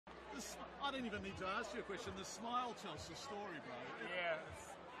I didn't even need to ask you a question. The smile tells the story, bro. Yeah,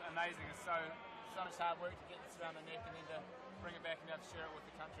 it's amazing. It's so much hard work to get this around the neck and then to bring it back and be able to share it with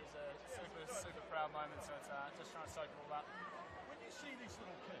the country is a super proud moment. So it's just trying to soak it all up. When you see these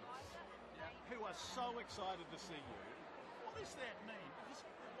little kids who are so excited to see you, what does that mean? Because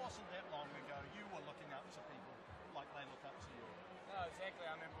it wasn't that long ago you were looking up to people like they look up to you. No, exactly.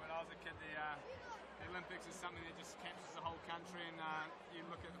 I remember when I was a kid, the Olympics is something that just captures the whole country, and you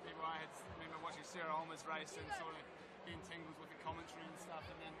look at the people I remember watching Sarah Olmer's race and sort of getting tingles with the commentary and stuff,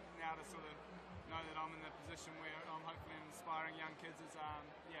 and then now to sort of know that I'm in the position where I'm hopefully inspiring young kids is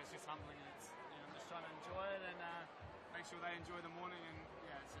it's just humbling, and it's I'm just trying to enjoy it and make sure they enjoy the morning, and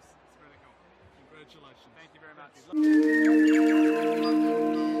it's really cool. Congratulations. Thank you very much.